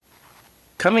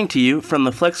Coming to you from the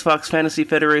FlexFox Fantasy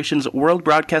Federation's World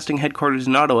Broadcasting Headquarters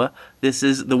in Ottawa, this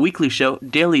is the weekly show,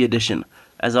 Daily Edition.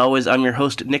 As always, I'm your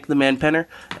host, Nick the Man Penner,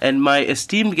 and my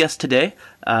esteemed guest today,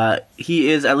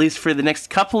 he is, at least for the next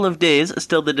couple of days,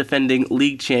 still the defending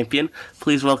league champion.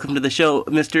 Please welcome to the show,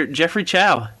 Mr. Jeffrey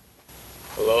Chow.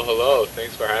 Hello.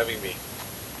 Thanks for having me.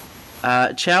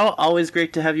 Chow, always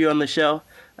great to have you on the show.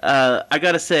 I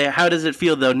gotta say, how does it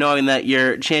feel, though, knowing that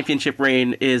your championship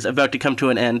reign is about to come to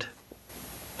an end?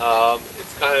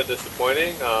 It's kind of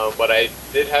disappointing, but I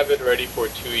did have it ready for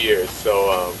 2 years,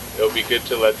 so it'll be good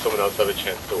to let someone else have a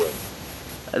chance to win.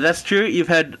 That's true. You've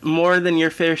had more than your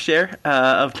fair share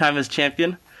of time as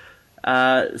champion.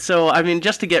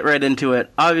 Just to get right into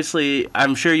it, obviously,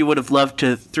 I'm sure you would have loved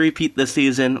to three-peat this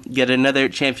season, get another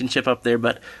championship up there,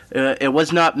 but it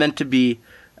was not meant to be.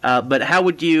 But how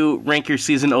would you rank your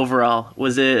season overall?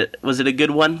 Was it a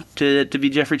good one to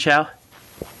be Jeffrey Chow?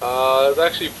 It was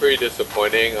actually pretty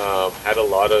disappointing. Had a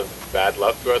lot of bad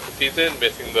luck throughout the season,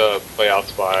 missing the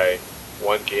playoffs by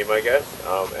one game, I guess.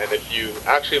 And if you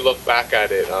actually look back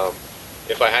at it,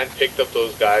 if I hadn't picked up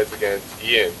those guys against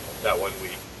Ian that 1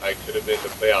 week, I could have been in the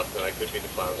playoffs and I could be in the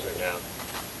finals right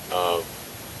now.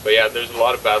 But yeah, there's a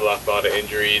lot of bad luck, a lot of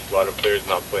injuries, a lot of players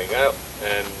not playing out,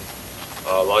 and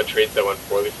a lot of trades that went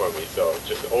poorly for me. So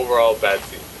just overall bad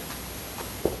season.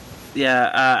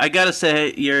 Yeah, I gotta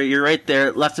say, you're right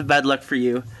there. Lots of bad luck for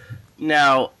you.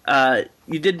 Now,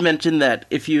 you did mention that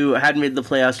if you had made the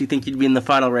playoffs, you think you'd be in the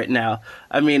final right now.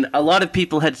 I mean, a lot of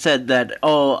people had said that,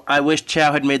 I wish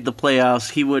Chow had made the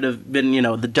playoffs. He would have been,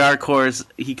 the dark horse.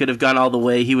 He could have gone all the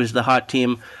way. He was the hot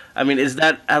team. I mean, is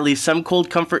that at least some cold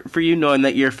comfort for you, knowing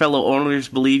that your fellow owners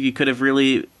believe you could have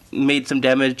really made some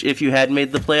damage if you had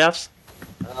made the playoffs?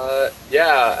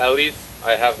 Yeah, at least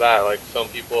I have that. Like, some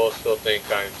people still think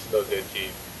I'm still a good team.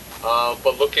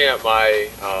 But looking at my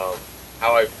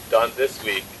how I've done this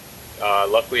week,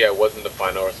 luckily I was in the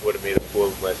final, or else would have made a fool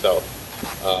of myself.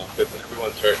 Because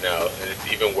everyone's hurt now, and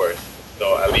it's even worse.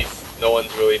 So at least no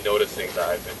one's really noticing that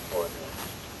I've been pulling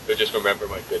out. So just remember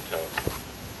my good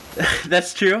times.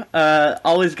 That's true.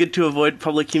 Always good to avoid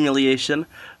public humiliation.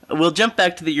 We'll jump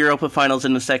back to the Europa Finals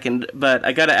in a second, but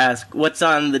I gotta ask, what's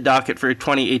on the docket for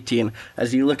 2018?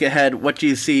 As you look ahead, what do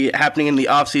you see happening in the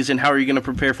off-season? How are you going to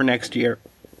prepare for next year?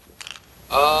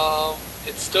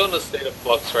 It's still in a state of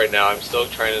flux right now. I'm still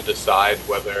trying to decide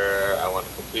whether I want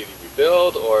to completely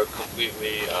rebuild or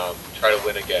completely try to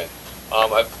win again.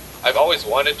 I've always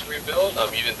wanted to rebuild,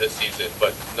 even this season,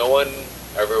 but no one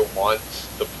ever wants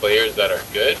the players that are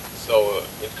good, so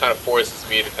it kind of forces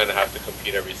me to kind of have to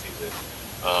compete every season.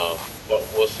 But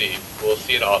we'll see. We'll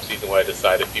see in off season when I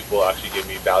decide if people actually give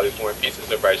me value for more pieces,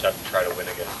 or if I just have to try to win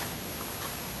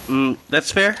again.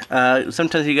 That's fair.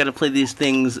 Sometimes you got to play these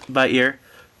things by ear.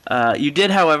 You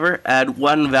did, however, add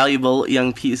one valuable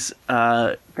young piece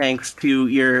thanks to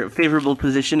your favorable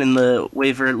position in the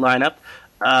waiver lineup,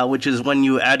 which is when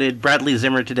you added Bradley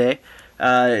Zimmer today.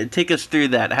 Take us through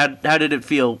that. How did it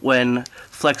feel when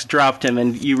Flex dropped him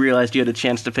and you realized you had a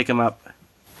chance to pick him up?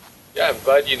 Yeah, I'm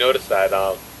glad you noticed that.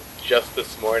 Just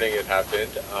this morning it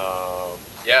happened. So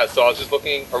I was just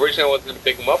looking. Originally, I wasn't going to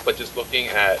pick him up, but just looking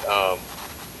at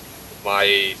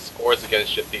my scores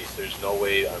against Jathish, there's no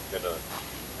way I'm going to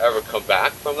ever come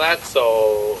back from that.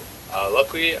 So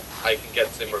luckily, I can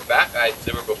get Zimmer back. I had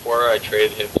Zimmer before I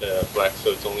traded him to Flex,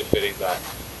 so it's only fitting that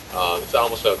it's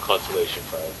almost a consolation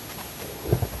prize.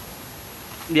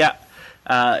 Yeah,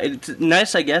 it's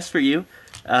nice, I guess, for you.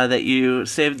 That you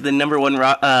saved the number one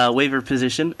waiver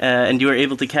position, and you were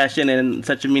able to cash in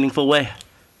such a meaningful way.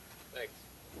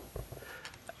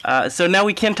 Thanks. So now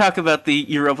we can talk about the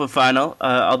Europa Final,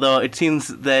 although it seems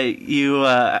that you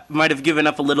might have given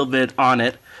up a little bit on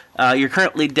it. You're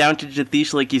currently down to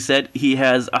Jathish, like you said. He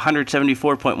has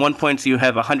 174.1 points. You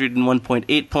have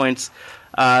 101.8 points.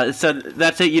 So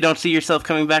that's it? You don't see yourself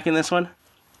coming back in this one?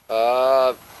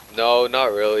 No,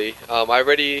 not really. I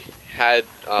already had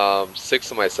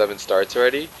 6 of my 7 starts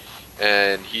already,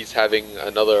 and he's having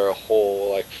another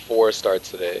whole 4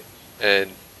 starts today.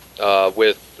 And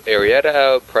with Arrieta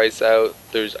out, Price out,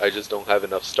 I just don't have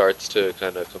enough starts to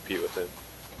kind of compete with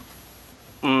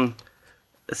him.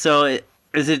 So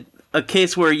is it a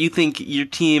case where you think your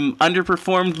team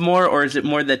underperformed more, or is it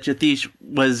more that Jathish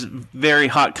was very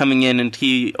hot coming in and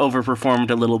he overperformed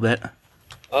a little bit?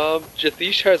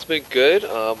 Jathish has been good.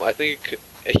 I think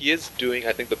he is doing,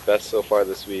 the best so far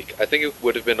this week. I think it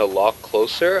would have been a lot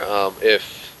closer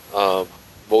if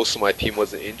most of my team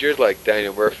wasn't injured, like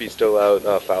Daniel Murphy's still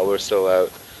out, Fowler's still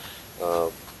out,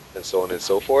 and so on and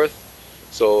so forth.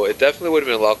 So it definitely would have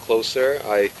been a lot closer.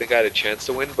 I think I had a chance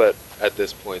to win, but at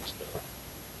this point,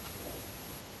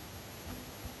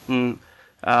 no.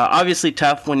 Obviously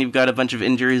tough when you've got a bunch of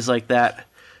injuries like that.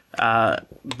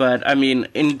 But I mean,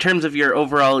 in terms of your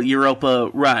overall Europa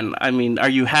run, I mean, are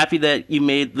you happy that you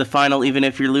made the final even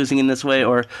if you're losing in this way,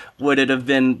 or would it have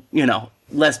been,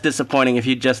 less disappointing if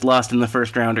you just lost in the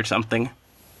first round or something?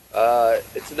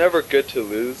 It's never good to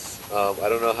lose. I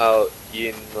don't know how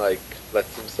Ian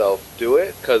lets himself do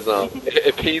it because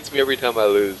it pains me every time I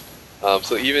lose.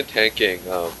 So even tanking,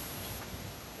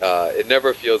 it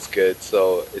never feels good.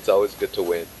 So it's always good to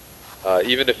win,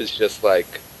 even if it's just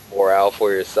like morale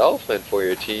for yourself and for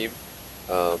your team.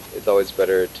 It's always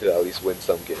better to at least win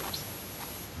some games.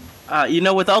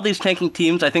 With all these tanking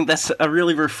teams, I think that's a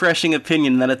really refreshing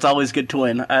opinion that it's always good to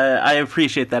win. I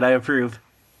appreciate that. I approve.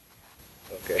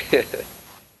 Okay.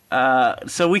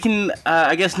 So we can,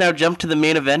 I guess, now jump to the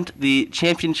main event, the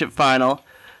championship final.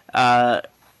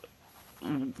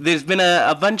 There's been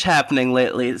a bunch happening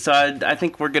lately, so I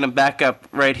think we're going to back up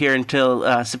right here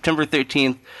until September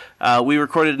 13th. We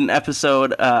recorded an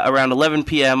episode around 11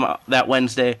 p.m. that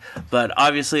Wednesday, but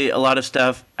obviously a lot of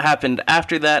stuff happened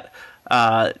after that.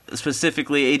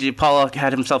 Specifically, AJ Pollock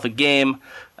had himself a game.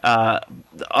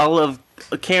 All of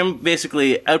Cam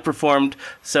basically outperformed,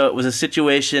 so it was a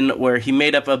situation where he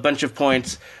made up a bunch of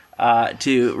points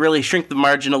to really shrink the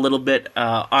margin a little bit.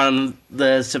 On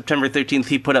the September 13th,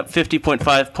 he put up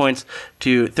 50.5 points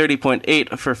to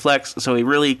 30.8 for Flex, so he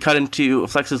really cut into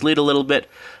Flex's lead a little bit.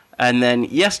 And then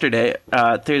yesterday,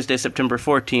 Thursday, September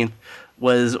 14th,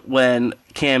 was when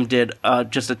Cam did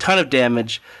just a ton of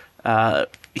damage.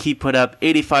 He put up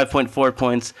 85.4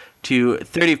 points to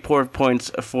 34 points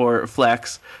for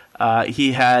Flex.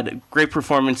 He had great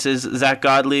performances. Zach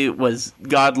Godley was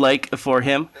godlike for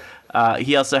him.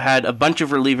 He also had a bunch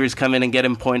of relievers come in and get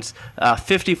him points,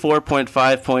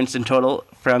 54.5 points in total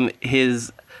from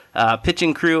his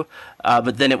pitching crew.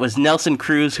 But then it was Nelson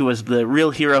Cruz who was the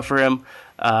real hero for him.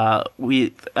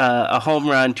 A home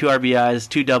run, 2 RBIs,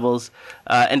 2 doubles,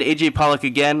 and AJ Pollock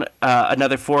again,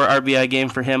 another 4 RBI game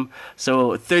for him.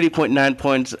 So 30.9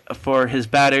 points for his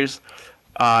batters.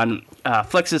 On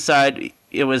Flex's side,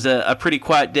 it was a pretty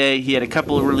quiet day. He had a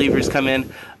couple of relievers come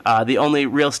in. The only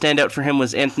real standout for him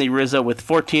was Anthony Rizzo with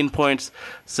 14 points.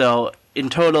 So in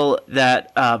total,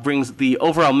 that brings the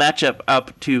overall matchup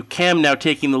up to Cam now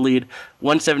taking the lead,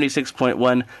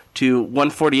 176.1 to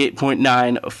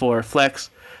 148.9 for Flex.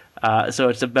 So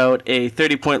it's about a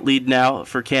 30-point lead now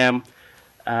for Cam.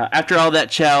 After all that,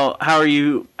 Chow, how are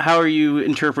you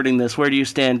interpreting this? Where do you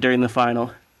stand during the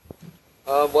final?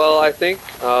 Well, I think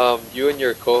you and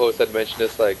your co-host had mentioned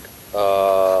this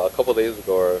a couple days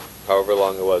ago, or however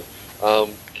long it was.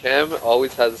 Cam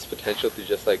always has this potential to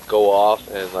just go off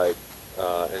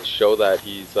and show that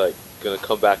he's gonna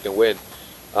come back and win.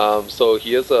 So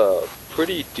he has a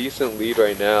pretty decent lead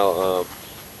right now,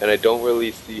 and I don't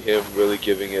really see him really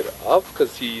giving it up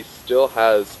because he still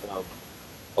has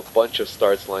a bunch of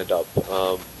starts lined up.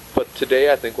 But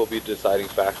today I think will be the deciding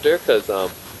factor because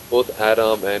both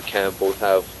Adam and Cam both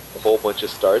have a whole bunch of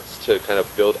starts to kind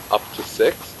of build up to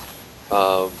 6.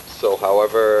 So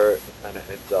however it kind of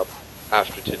ends up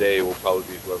after today will probably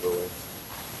be whoever wins.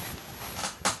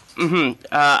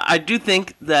 I do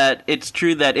think that it's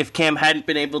true that if Cam hadn't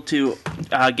been able to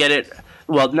get it,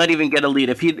 well, not even get a lead,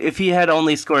 if he had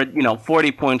only scored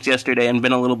 40 points yesterday and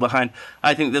been a little behind,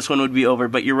 I think this one would be over.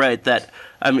 But you're right that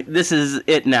this is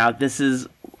it now. This is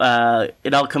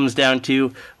it all comes down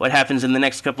to what happens in the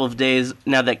next couple of days.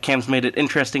 Now that Cam's made it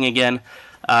interesting again.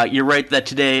 You're right that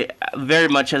today very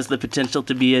much has the potential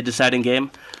to be a deciding game.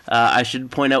 I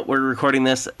should point out we're recording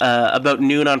this about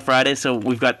noon on Friday, so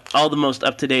we've got all the most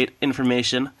up-to-date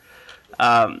information.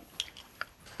 So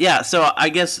I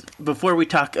guess before we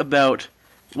talk about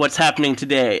what's happening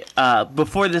today,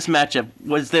 before this matchup,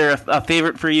 was there a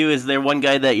favorite for you? Is there one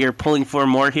guy that you're pulling for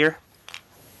more here?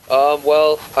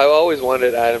 Well, I always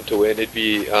wanted Adam to win.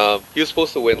 He was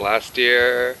supposed to win last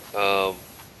year,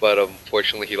 but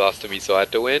unfortunately he lost to me, so I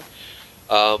had to win.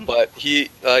 But he,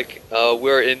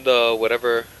 we're in the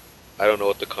whatever, I don't know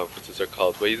what the conferences are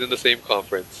called, but he's in the same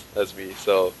conference as me,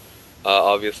 so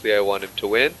obviously I want him to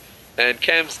win. And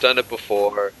Cam's done it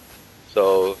before,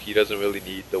 so he doesn't really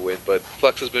need the win. But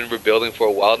Flex has been rebuilding for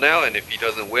a while now, and if he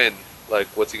doesn't win,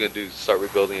 what's he gonna do? Start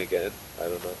rebuilding again? I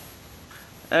don't know.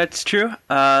 That's true.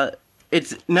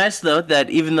 It's nice, though, that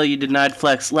even though you denied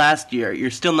Flex last year,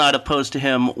 you're still not opposed to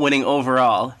him winning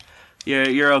overall.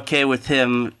 You're okay with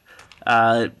him,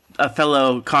 a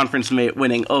fellow conference mate,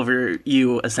 winning over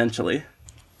you, essentially.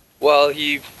 Well,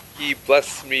 he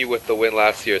blessed me with the win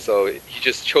last year, so he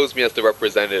just chose me as the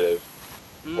representative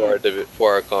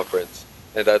for our conference.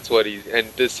 And that's what and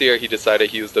this year he decided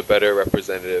he was the better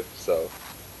representative, so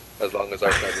as long as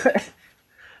our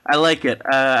I like it.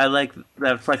 I like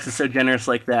that Flex is so generous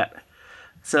like that.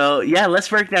 So yeah, let's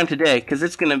break down today because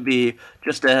it's going to be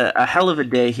just a hell of a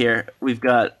day here. We've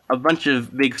got a bunch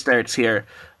of big starts here.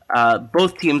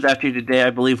 Both teams after today, I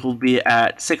believe, will be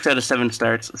at 6 out of 7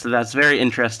 starts, so that's very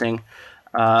interesting.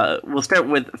 We'll start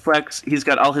with Flex. He's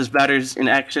got all his batters in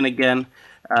action again,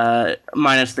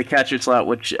 minus the catcher slot,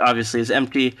 which obviously is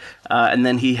empty. And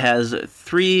then he has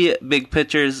 3 big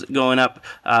pitchers going up.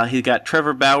 He's got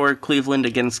Trevor Bauer, Cleveland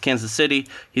against Kansas City.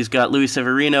 He's got Luis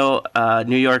Severino,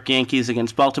 New York Yankees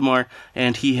against Baltimore.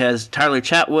 And he has Tyler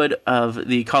Chatwood of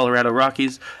the Colorado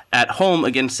Rockies at home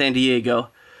against San Diego.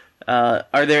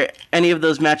 Are there any of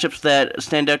those matchups that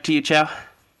stand out to you, Chow?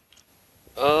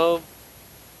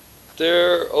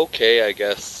 They're okay, I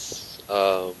guess.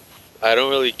 I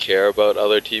don't really care about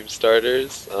other team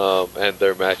starters and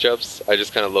their matchups. I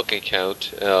just kind of look and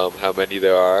count how many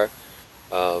there are.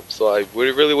 So I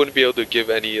really wouldn't be able to give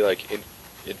any like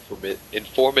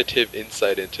informative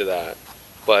insight into that.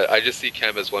 But I just see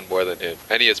Cam as one more than him,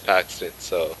 and he is Paxton.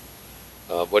 So,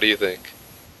 what do you think?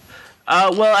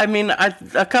 Well, I mean,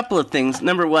 a couple of things.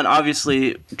 Number one,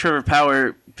 obviously, Trevor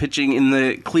Bauer pitching in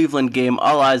the Cleveland game,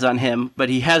 all eyes on him, but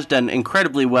he has done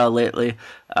incredibly well lately.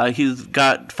 He's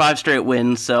got 5 straight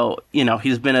wins, so,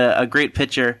 he's been a great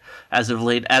pitcher as of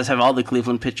late, as have all the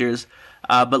Cleveland pitchers.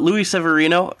 But Luis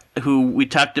Severino, who we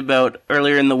talked about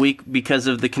earlier in the week because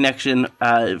of the connection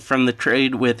from the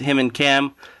trade with him and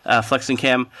Cam, Flex and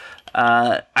Cam,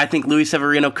 I think Luis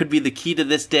Severino could be the key to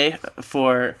this day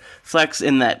for Flex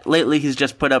in that lately he's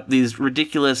just put up these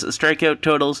ridiculous strikeout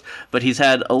totals, but he's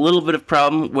had a little bit of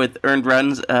problem with earned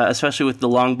runs, especially with the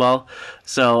long ball.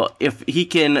 So if he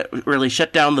can really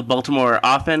shut down the Baltimore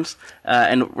offense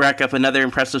and rack up another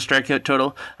impressive strikeout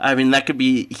total, I mean, that could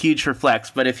be huge for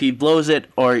Flex. But if he blows it,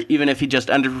 or even if he just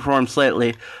underperforms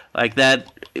slightly, like that,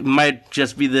 it might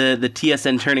just be the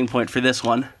TSN turning point for this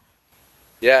one.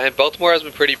 Yeah, and Baltimore has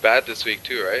been pretty bad this week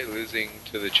too, right? Losing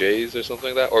to the Jays or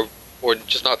something like that, or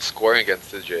just not scoring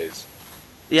against the Jays.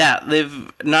 Yeah,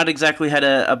 they've not exactly had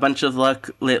a bunch of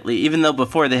luck lately, even though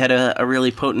before they had a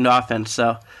really potent offense.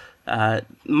 So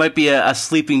might be a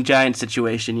sleeping giant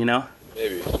situation,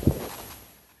 Maybe.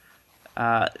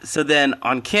 So then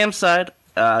on Cam's side,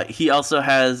 he also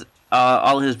has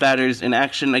all his batters in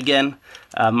action again,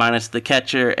 minus the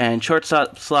catcher and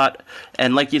shortstop slot.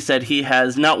 And like you said, he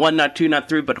has not 1, not 2, not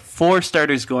 3, but 4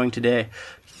 starters going today.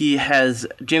 He has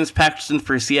James Paxton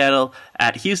for Seattle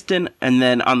at Houston, and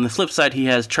then on the flip side, he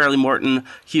has Charlie Morton,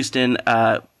 Houston,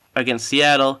 against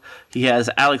Seattle. He has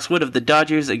Alex Wood of the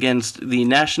Dodgers against the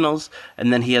Nationals,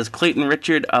 and then he has Clayton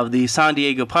Richard of the San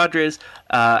Diego Padres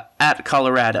at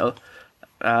Colorado.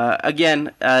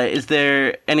 Again, is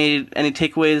there any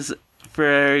takeaways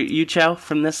for you, Chow,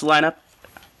 from this lineup?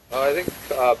 I think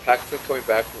Paxton coming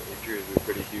back from injury is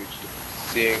pretty huge.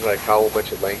 Seeing like how much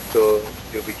length he'll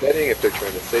be getting, if they're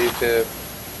trying to save him,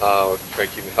 try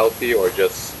to keep him healthy, or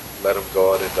just let him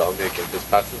go out and dominate him. Because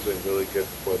Paxton's been really good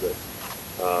before this,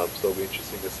 so it'll be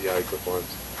interesting to see how he performs.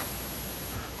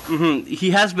 Mm-hmm. He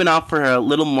has been off for a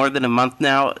little more than a month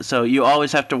now, so you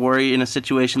always have to worry in a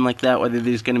situation like that whether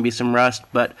there's going to be some rust.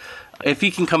 But if he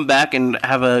can come back and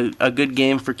have a good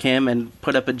game for Cam and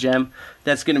put up a gem,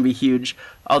 that's going to be huge.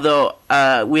 Although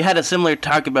we had a similar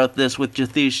talk about this with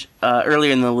Jathish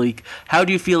earlier in the week. How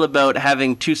do you feel about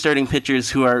having 2 starting pitchers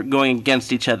who are going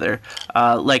against each other,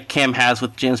 like Cam has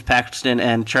with James Paxton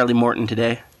and Charlie Morton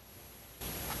today?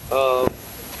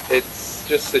 It's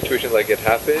just a situation like it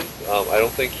happened. I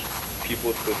don't think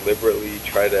people deliberately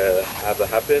try to have that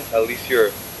happen. At least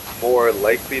you're more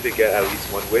likely to get at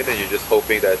least 1 win, and you're just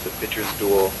hoping that it's a pitcher's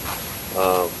duel.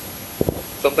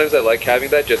 Sometimes I like having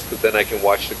that just because then I can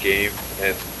watch the game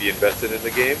and be invested in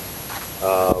the game.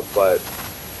 But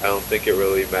I don't think it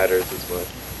really matters as much.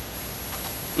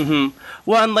 Mm-hmm.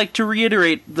 Well, and like to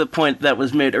reiterate the point that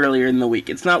was made earlier in the week,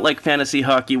 it's not like fantasy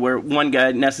hockey where one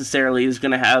guy necessarily is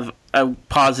going to have a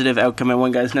positive outcome and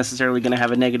one guy is necessarily going to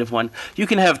have a negative one. You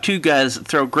can have 2 guys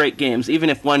throw great games, even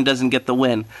if one doesn't get the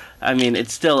win. I mean,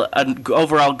 it's still an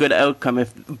overall good outcome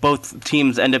if both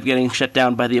teams end up getting shut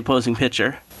down by the opposing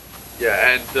pitcher.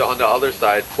 Yeah, and on the other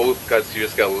side, both guys you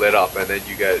just get lit up, and then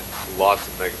you get lots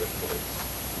of negative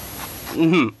points.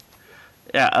 Mm-hmm.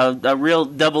 Yeah, a real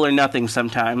double or nothing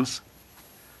sometimes.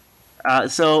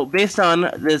 So, based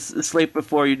on this slate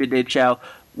before you today, Chow,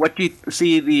 what do you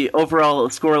see the overall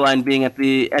scoreline being at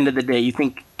the end of the day? You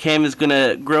think Cam is going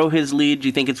to grow his lead? Do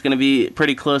you think it's going to be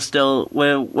pretty close still?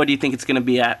 What do you think it's going to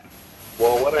be at?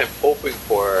 Well, what I'm hoping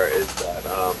for is that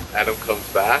Adam comes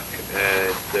back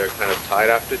and they're kind of tied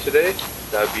after today.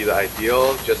 That would be the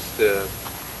ideal, just to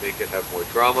make it have more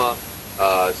drama.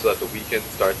 so that the weekend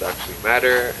starts actually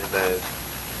matter, and then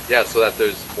yeah, so that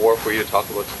there's more for you to talk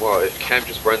about tomorrow. If Cam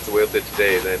just runs away with it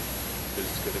today, then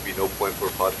there's going to be no point for a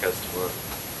podcast tomorrow.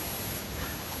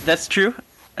 That's true.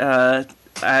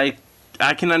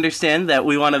 I can understand that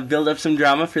we want to build up some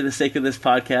drama for the sake of this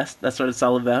podcast. That's what it's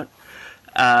all about.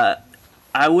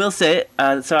 I will say,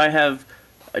 so I have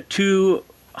two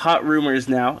hot rumors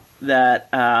now that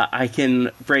I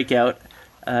can break out.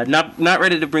 Not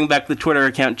ready to bring back the Twitter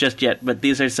account just yet, but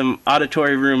these are some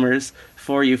auditory rumors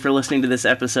for you for listening to this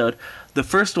episode. The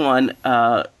first one,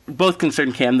 both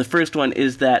concern Cam. The first one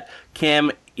is that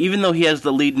Cam, even though he has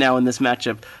the lead now in this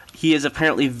matchup, he is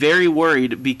apparently very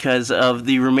worried because of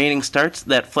the remaining starts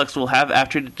that Flex will have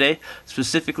after today.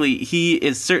 Specifically, he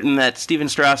is certain that Steven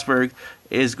Strasburg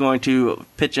is going to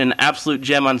pitch an absolute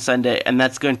gem on Sunday, and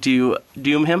that's going to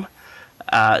doom him.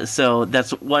 So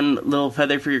that's one little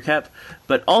feather for your cap.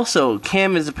 But also,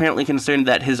 Cam is apparently concerned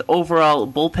that his overall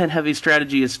bullpen-heavy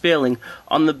strategy is failing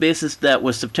on the basis that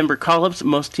with September call-ups,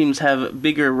 most teams have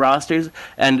bigger rosters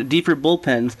and deeper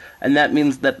bullpens, and that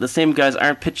means that the same guys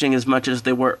aren't pitching as much as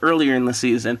they were earlier in the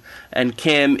season. And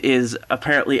Cam is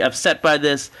apparently upset by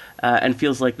this and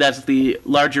feels like that's the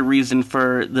larger reason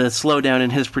for the slowdown in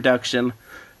his production.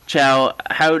 Chow,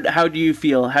 how do you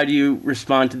feel? How do you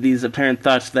respond to these apparent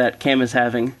thoughts that Cam is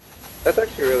having? That's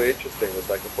actually really interesting, the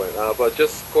second point. But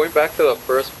just going back to the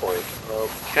first point,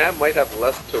 Cam might have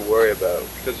less to worry about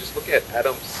because just looking at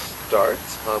Adams'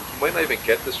 starts, he might not even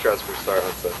get the Strasburg start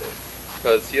on Sunday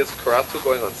because he has Carrasco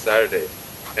going on Saturday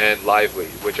and Lively,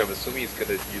 which I'm assuming he's going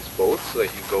to use both so that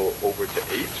he can go over to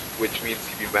 8, which means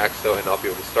he'd be maxed out and not be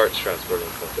able to start Strasburg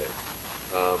on Sunday.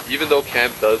 Even though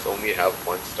Cam does only have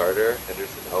one starter,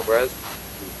 Henderson Alvarez,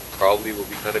 who probably will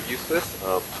be kind of useless,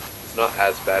 it's not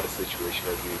as bad a situation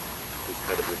as we was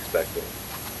kind of expecting.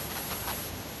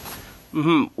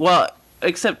 Well,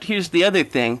 except here's the other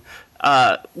thing.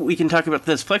 We can talk about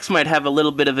this. Flex might have a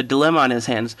little bit of a dilemma on his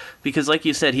hands because, like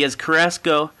you said, he has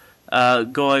Carrasco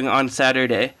going on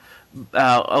Saturday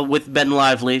with Ben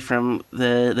Lively from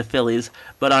the Phillies,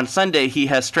 but on Sunday he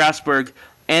has Strasburg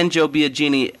and Joe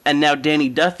Biagini, and now Danny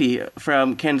Duffy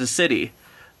from Kansas City.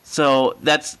 So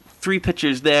that's 3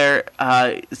 pitchers there.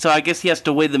 So I guess he has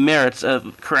to weigh the merits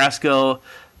of Carrasco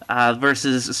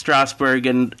versus Strasburg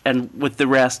and with the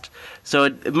rest. So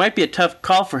it might be a tough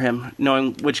call for him,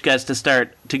 knowing which guys to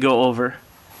start to go over.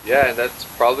 Yeah, and that's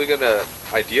probably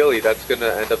ideally, that's going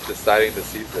to end up deciding the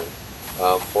season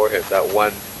for him, that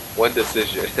one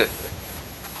decision.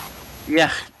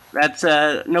 Yeah, that's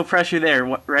no pressure there,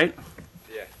 right?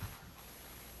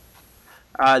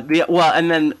 Well, and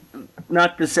then,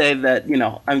 not to say that,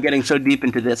 I'm getting so deep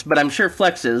into this, but I'm sure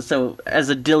Flex is, so as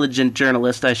a diligent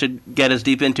journalist, I should get as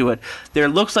deep into it. There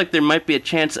looks like there might be a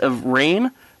chance of rain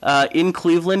in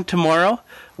Cleveland tomorrow,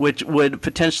 which would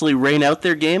potentially rain out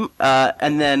their game,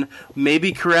 and then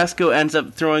maybe Carrasco ends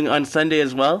up throwing on Sunday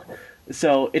as well.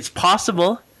 So it's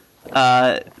possible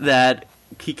that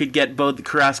he could get both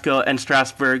Carrasco and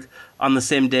Strasburg on the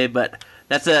same day, but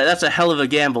that's a hell of a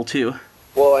gamble, too.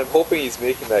 Well, I'm hoping he's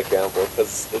making that gamble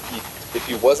because if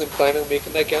he wasn't planning on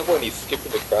making that gamble and he's skipping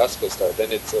the Carrasco start, then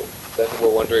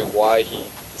we're wondering why he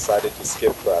decided to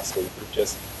skip Carrasco. He could have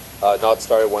just not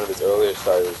started one of his earlier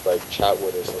starters like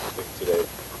Chatwood or something today,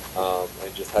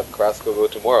 and just have Carrasco go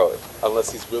tomorrow,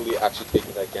 unless he's really actually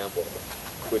taking that gamble,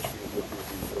 which would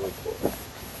be really cool.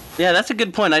 Yeah, that's a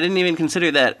good point. I didn't even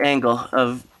consider that angle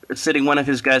of sitting one of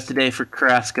his guys today for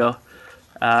Carrasco.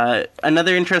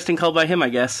 Another interesting call by him, I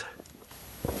guess.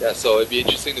 Yeah, so it'd be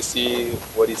interesting to see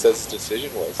what he says his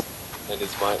decision was and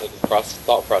his mind and his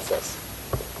thought process.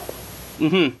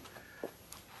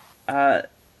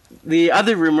 The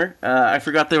other rumor, I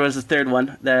forgot there was a third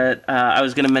one that I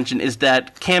was going to mention, is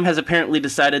that Cam has apparently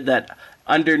decided that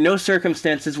under no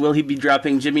circumstances will he be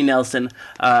dropping Jimmy Nelson,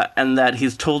 and that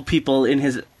he's told people in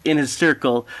his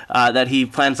circle that he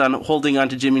plans on holding on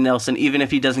to Jimmy Nelson even if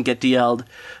he doesn't get DL'd.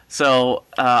 So,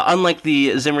 unlike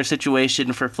the Zimmer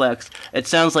situation for Flex, it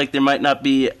sounds like there might not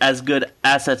be as good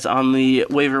assets on the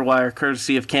waiver wire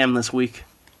courtesy of Cam this week.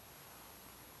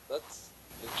 That's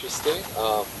interesting.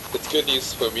 It's good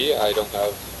news for me. I don't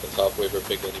have a top waiver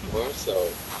pick anymore, so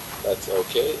that's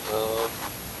okay.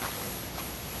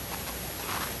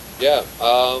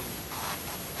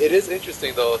 It is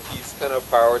interesting, though. He's kind of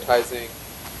prioritizing,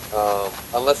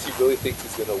 unless he really thinks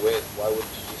he's going to win, why wouldn't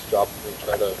you just drop him and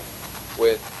try to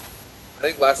win? I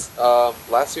think last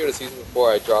year, the season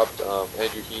before, I dropped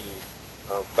Andrew Heaney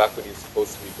back when he was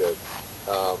supposed to be good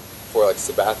for like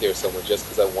Sabathia or someone, just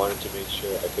because I wanted to make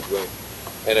sure I could win,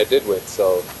 and I did win.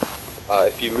 So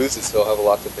if he loses, he'll have a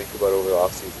lot to think about over the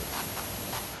offseason.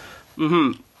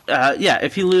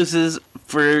 if he loses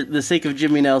for the sake of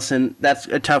Jimmy Nelson, that's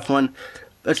a tough one,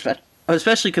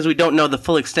 especially because we don't know the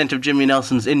full extent of Jimmy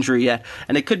Nelson's injury yet,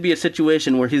 and it could be a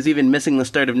situation where he's even missing the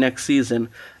start of next season.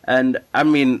 And I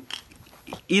mean,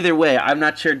 either way, I'm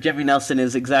not sure Jimmy Nelson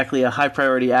is exactly a high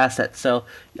priority asset. So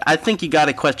I think you got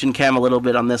to question Cam a little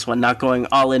bit on this one, not going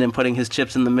all in and putting his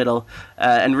chips in the middle,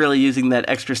 and really using that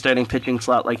extra starting pitching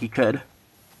slot like he could.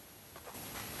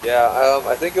 Yeah,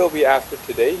 I think it'll be after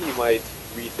today. He might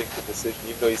rethink the decision,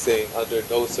 even though he's saying under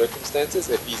no circumstances,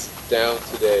 if he's down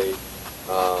today,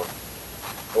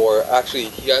 or actually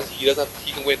he doesn't have,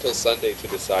 he can wait till Sunday to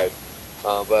decide.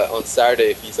 But on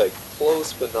Saturday, if he's like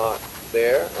close but not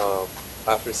there,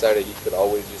 after Saturday he could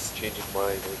always just change his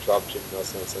mind and drop Jimmy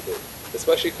Nelson on Sunday,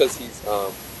 especially because he's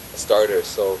a starter.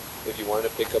 So if you want to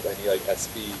pick up any like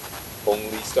SP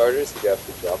only starters, you have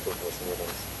to drop him with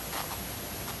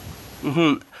someone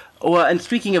else. Well, and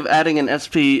speaking of adding an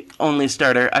SP-only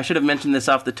starter, I should have mentioned this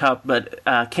off the top, but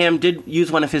Cam did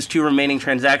use one of his 2 remaining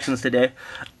transactions today.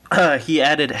 He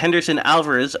added Henderson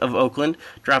Alvarez of Oakland,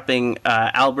 dropping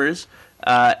Albers,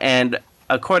 and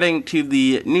according to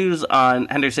the news on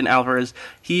Henderson Alvarez,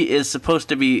 he is supposed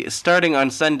to be starting on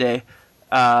Sunday,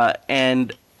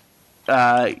 and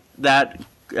that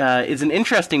is an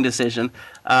interesting decision.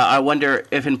 I wonder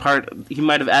if in part he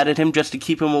might have added him just to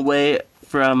keep him away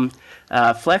from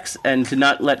Flex and to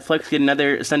not let Flex get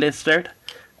another Sunday start.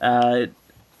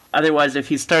 Otherwise, if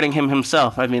he's starting him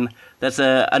himself, I mean, that's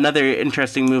another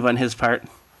interesting move on his part.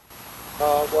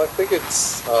 Well, I think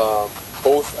it's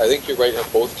both. I think you're right on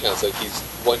both counts. Like he's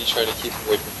trying to keep him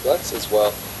away from Flex as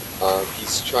well.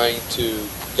 He's trying to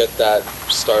get that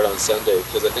start on Sunday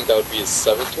because I think that would be his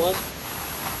 7th one.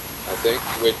 I think,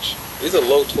 which is a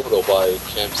low total by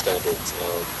Cam standards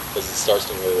because his starts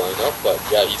don't really line up. But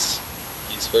yeah, he's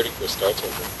hurting for starts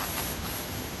right now.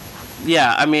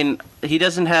 Yeah, I mean, he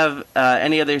doesn't have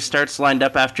any other starts lined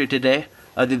up after today,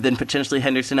 other than potentially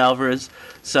Henderson Alvarez.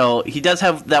 So he does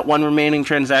have that one remaining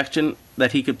transaction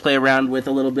that he could play around with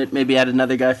a little bit, maybe add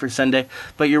another guy for Sunday.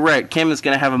 But you're right, Cam is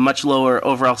going to have a much lower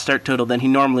overall start total than he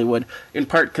normally would, in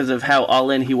part because of how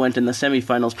all-in he went in the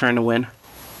semifinals trying to win.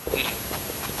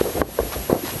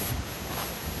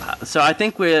 So I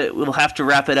think we'll have to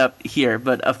wrap it up here,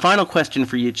 but a final question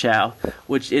for you, Chow,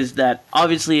 which is that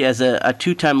obviously as a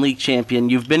 2-time league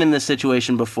champion, you've been in this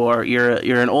situation before.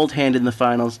 You're an old hand in the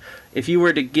finals. If you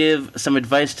were to give some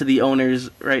advice to the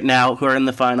owners right now who are in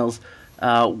the finals,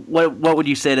 what would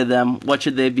you say to them? What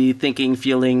should they be thinking,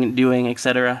 feeling, doing,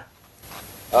 etc.?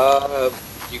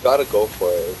 You gotta go for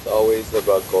it. It's always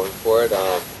about going for it.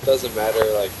 It doesn't matter.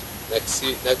 Like next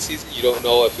season, you don't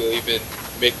know if you'll even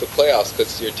make the playoffs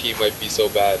because your team might be so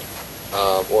bad,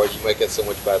 or you might get so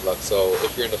much bad luck. So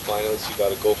if you're in the finals, you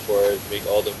gotta go for it. Make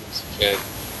all the moves you can.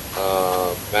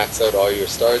 Max out all your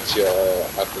starts, your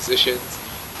acquisitions,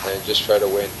 and just try to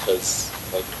win. Because,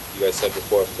 like you guys said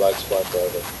before, flags fly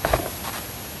forever.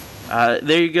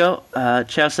 There you go.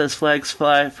 Chow says flags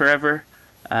fly forever.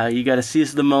 You got to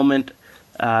seize the moment.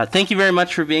 Thank you very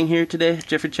much for being here today,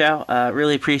 Jeffrey Chow.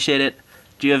 Really appreciate it.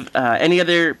 Do you have any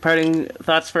other parting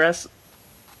thoughts for us?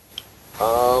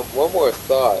 One more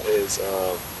thought is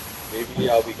maybe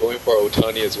I'll be going for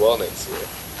Ohtani as well next year.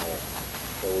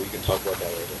 So we can talk about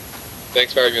that later.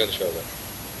 Thanks for having me on the show, though.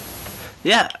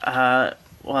 Yeah.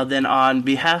 Well, then on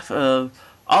behalf of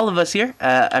all of us here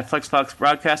at FlexFox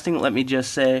Broadcasting, let me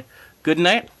just say good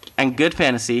night and good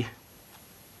fantasy.